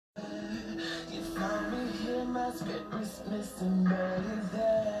spit missing barely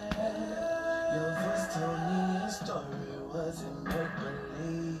there. Your voice told me a story, wasn't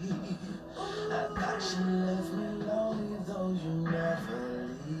make-believe. I thought you left me lonely, though you never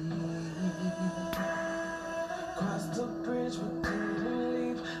leave. Crossed the bridge but didn't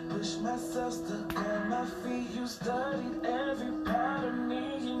leave. Pushed myself, stuck on my feet. You studied every part of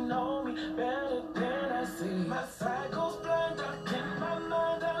me. You know me better than I see. My sight goes blind, dark in my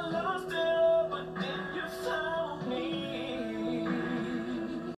mind. I lost it all, but then you found me.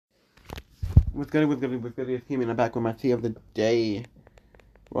 What's good? It's Kim, and I'm back with my tea of the day.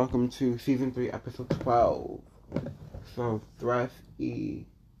 Welcome to Season 3, Episode 12. So, Thrust E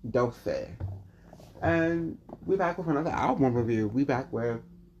Dose. And we're back with another album review. We're back with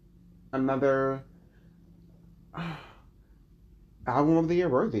another album of the year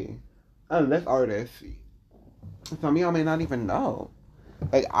worthy. And this artist, some of y'all may not even know.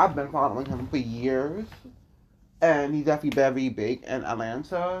 Like, I've been following him for years. And he's definitely very big in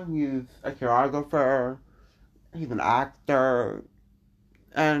Atlanta. He's a choreographer. He's an actor.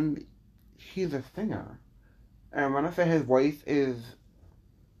 And he's a singer. And when I say his voice is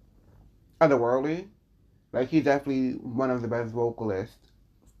otherworldly, like, he's definitely one of the best vocalists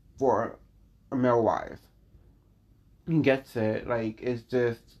for a male wife. He gets it. Like, it's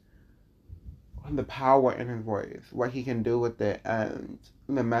just the power in his voice, what he can do with it, and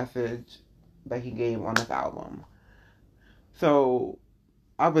the message that he gave on this album. So,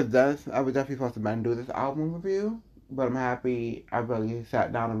 I was definitely supposed to do this album review, but I'm happy I really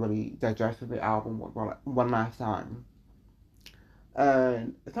sat down and really digested the album one last time.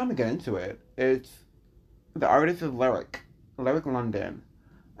 And it's time to get into it. The artist is Lyrik London,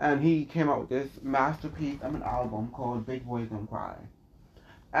 and he came out with this masterpiece of an album called Big Boys Don't Cry.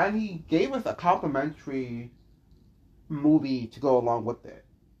 And he gave us a complimentary movie to go along with it,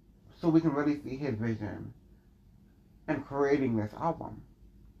 so we can really see his vision in creating this album.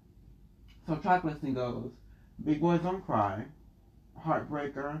 So track listing goes: Big Boys Don't Cry,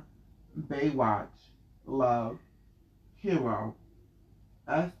 Heartbreaker, Baywatch, Love, Hero,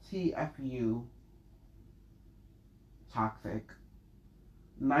 STFU, Toxic,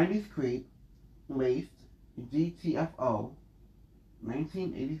 90s Creep, Laced, GTFO,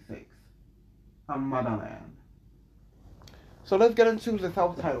 1986, and Motherland. So let's get into the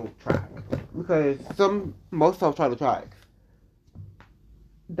self-titled track, because most self-titled tracks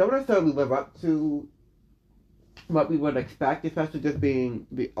don't necessarily live up to what we would expect, especially just being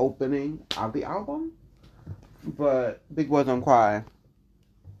the opening of the album. But Big Boys Don't Cry,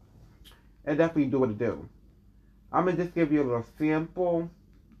 it definitely do what it do. I'm gonna just give you a little sample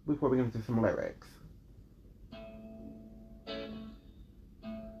before we get into some lyrics.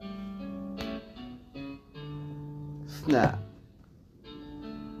 Snap.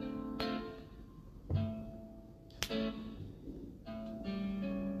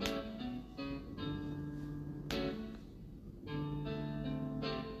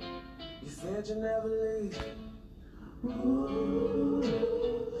 You said you never leave. Ooh,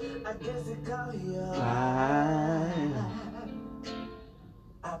 I guess it caught you.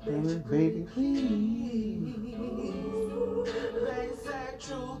 I beg you, baby, please. They say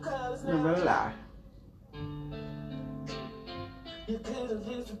true colors never lie. You could have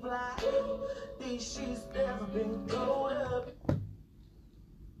just replied. These sheets never been gold up.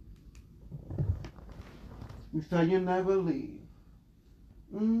 You said you never leave.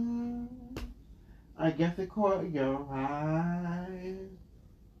 I guess it caught your eye.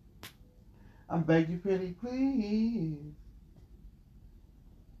 I beg you, pretty please.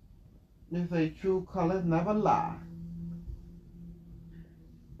 They say true colors never lie.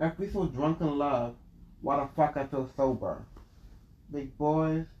 If we so drunk in love, why the fuck I feel sober? Big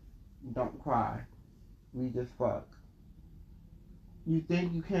boys, don't cry. We just fuck. You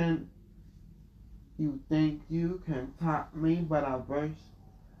think you can top me, but I'll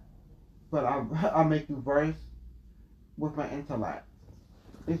make you verse with my intellect.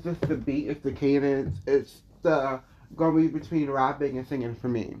 It's just the beat, it's the cadence, it's the going between rapping and singing for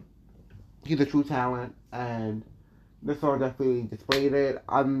me. He's a true talent, and this song definitely displayed it.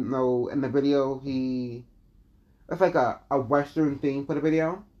 I know in the video it's like a western theme for the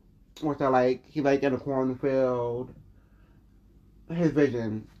video, which I like. He like in a cornfield. His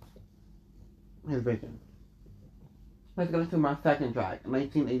vision. Let's get into my second track,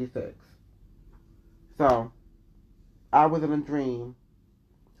 1986. So, I was in a dream,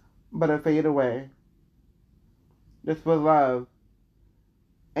 but it faded away. This was love.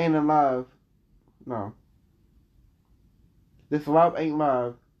 Ain't in love. No. This love ain't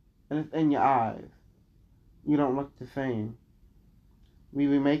love, and it's in your eyes. You don't look the same. We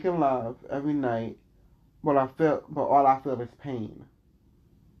be making love every night, but all I feel is pain.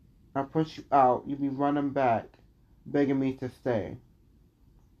 I push you out, you be running back, begging me to stay.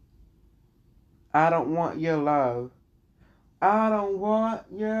 I don't want your love. I don't want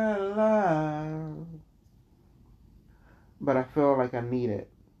your love. But I feel like I need it.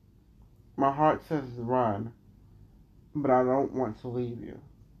 My heart says run, but I don't want to leave you.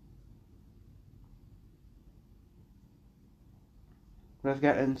 Let's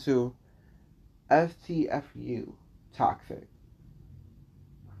get into STFU, toxic.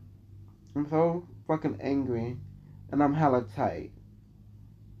 I'm so fucking angry, and I'm hella tight.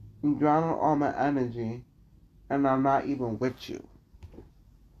 You drowning all my energy, and I'm not even with you.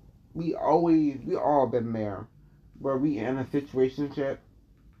 We all been there, where we in a situationship,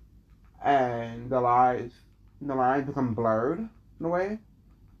 and the lines become blurred in a way,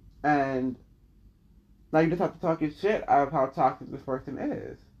 and now you just have to talk your shit out of how toxic this person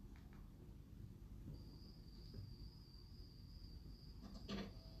is.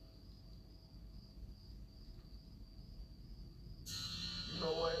 You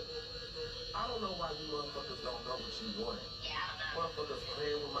know what? I don't know why you motherfuckers don't know what you want. Motherfuckers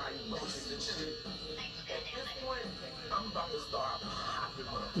playing with my emotions and shit. At this point, I'm about to start popping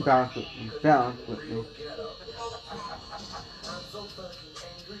motherfuckers. Balance with me. Real ghetto. I'm so fucking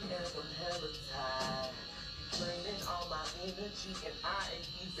angry and I'm hella tired. You draining all my energy and I ain't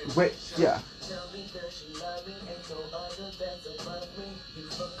even Wait, yeah. Tell me that you love me, ain't no other that's above me. You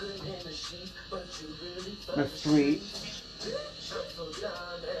fuck good in the sheets, but you really fuck The streets. Bitch, I'm so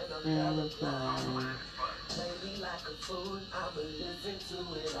dumb and I'm hella blind. Play me like a fool, I'ma listen to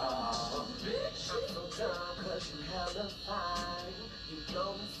it all. Bitch, I'm so dumb cause you hella fine. You know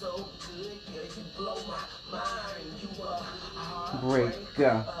me so good, yeah, you blow my mind. You a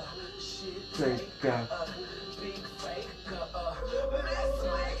Breaker. shit Breaker. big faker, mess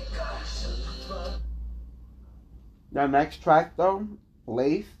maker. The next track though,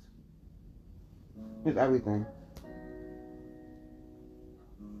 Laced, is everything.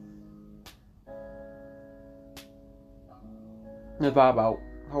 It's all about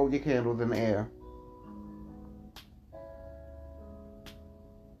hold your candles in the air.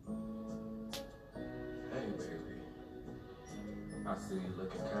 Hey baby, I see you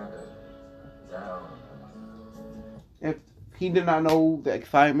looking kinda down. If he did not know the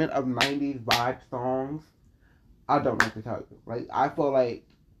excitement of 90s vibe songs, I don't know what to tell you. Like, I feel like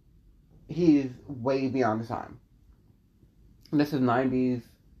he's way beyond his time. This is 90s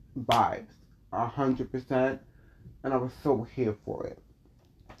vibes, 100%, and I was so here for it.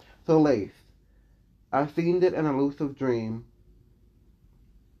 So, Lace, I've seen it in an elusive dream.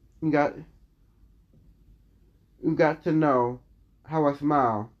 You got to know how I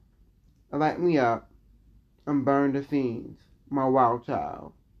smile. Light me up and burn the scenes, my wild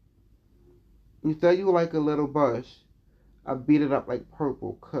child. You said you like a little bush. I beat it up like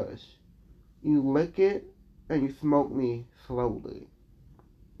purple kush. You lick it and you smoke me slowly.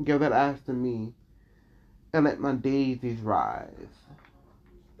 Give that ass to me and let my daisies rise.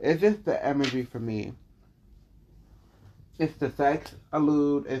 It's just the imagery for me. It's the sex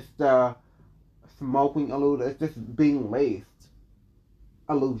allude, it's the smoking allude, it's just being laced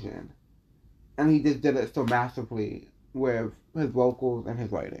illusion. And he just did it so masterfully with his vocals and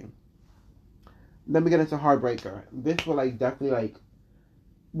his writing. Then we get into Heartbreaker. This was like definitely like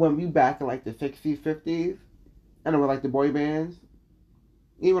when we back in like the 60s, 50s, and it was like the boy bands,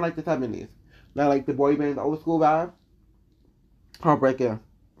 even like the 70s. Like the boy bands, the old school vibe. Heartbreaker.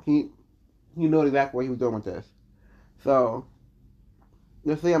 He knew exactly what he was doing with this. So,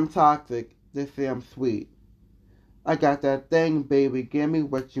 they say I'm toxic, they say I'm sweet. I got that thing, baby, give me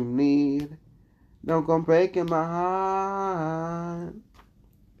what you need. Don't go breaking my heart.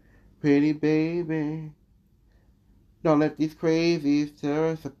 Pretty baby, don't let these crazies tear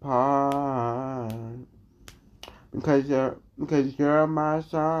us apart. Because you're my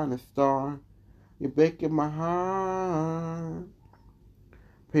shining star. You're breaking my heart.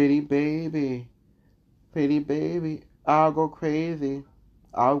 Pretty baby, I'll go crazy.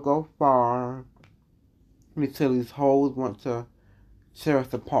 I'll go far. Until these hoes want to tear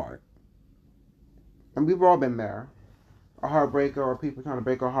us apart. And we've all been there. A heartbreaker or people trying to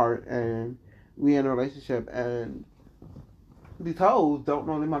break our heart and we in a relationship and these hoes don't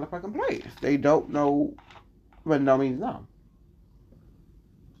know their motherfucking place. They don't know what no means no.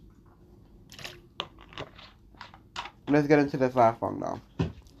 Let's get into this last song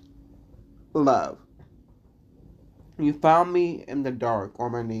though. Love. You found me in the dark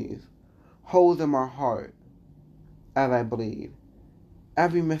on my knees, holes in my heart as I bleed.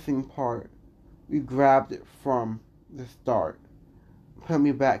 Every missing part, you grabbed it from the start, put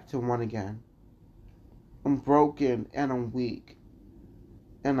me back to one again. I'm broken and I'm weak,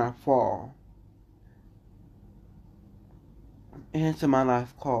 and I fall. Answer my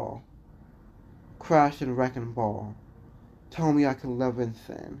last call. Crash and wreck and ball. Tell me I can live in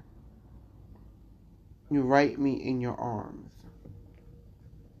sin. You write me in your arms.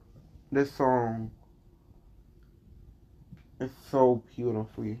 This song is so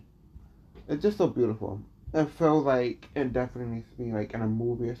beautifully. It's just so beautiful. It feels like it definitely needs to be like in a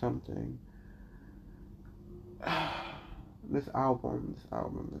movie or something. This album.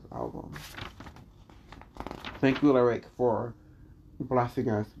 Thank you, Lyrik, for blessing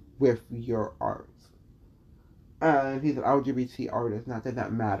us with your art. And he's an LGBT artist, not that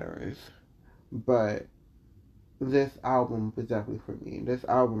that matters, but this album was definitely for me. This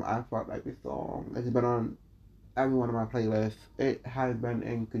album, I felt like this song. It's been on every one of my playlists. It has been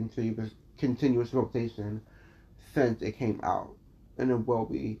in continuous rotation since it came out, and it will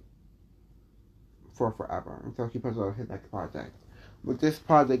be for forever until he puts out his next project. But this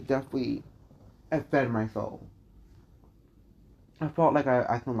project definitely it fed my soul. I felt like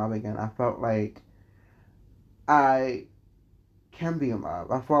I can love again. I felt like I can be in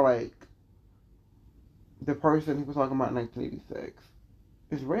love. I felt like the person he was talking about in 1986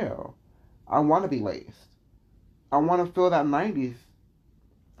 is real. I want to be laced. I want to feel that 90s,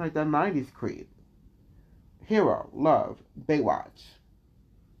 like that 90s creep. Hero, Love, Baywatch.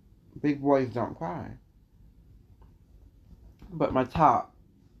 Big Boys Don't Cry. But my top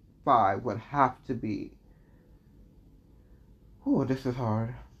 5 would have to be. Oh, this is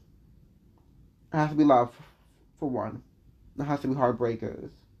hard. It has to be Love, for one. It has to be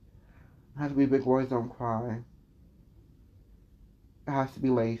Heartbreakers. It has to be Big Boys Don't Cry. It has to be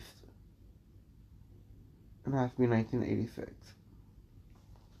Laced. It has to be 1986.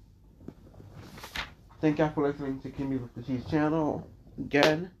 Thank you for listening to Kimmy with the Cheese channel.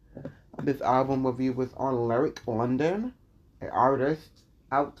 Again, this album review was on Lyrik London, an artist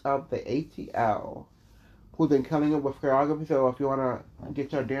out of the ATL who's been killing it with choreography. So if you want to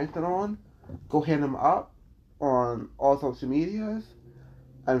get your dancing on, go hit him up on all social medias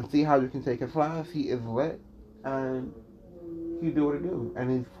and see how you can take his class. He is lit and he do what he do, and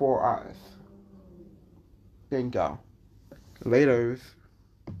he's for us. Thank you. Laters.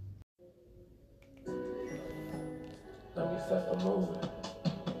 Let me set the mood.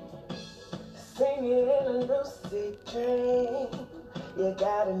 Sing it in a lucid dream. You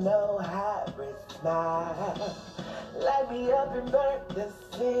gotta know hybrid smile. Light me up and burn the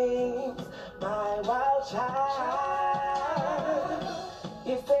seams. My wild child.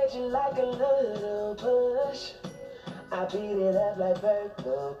 You said you like a little push. I beat it up like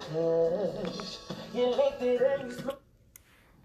Virgo Kush. You licked it and you smoked.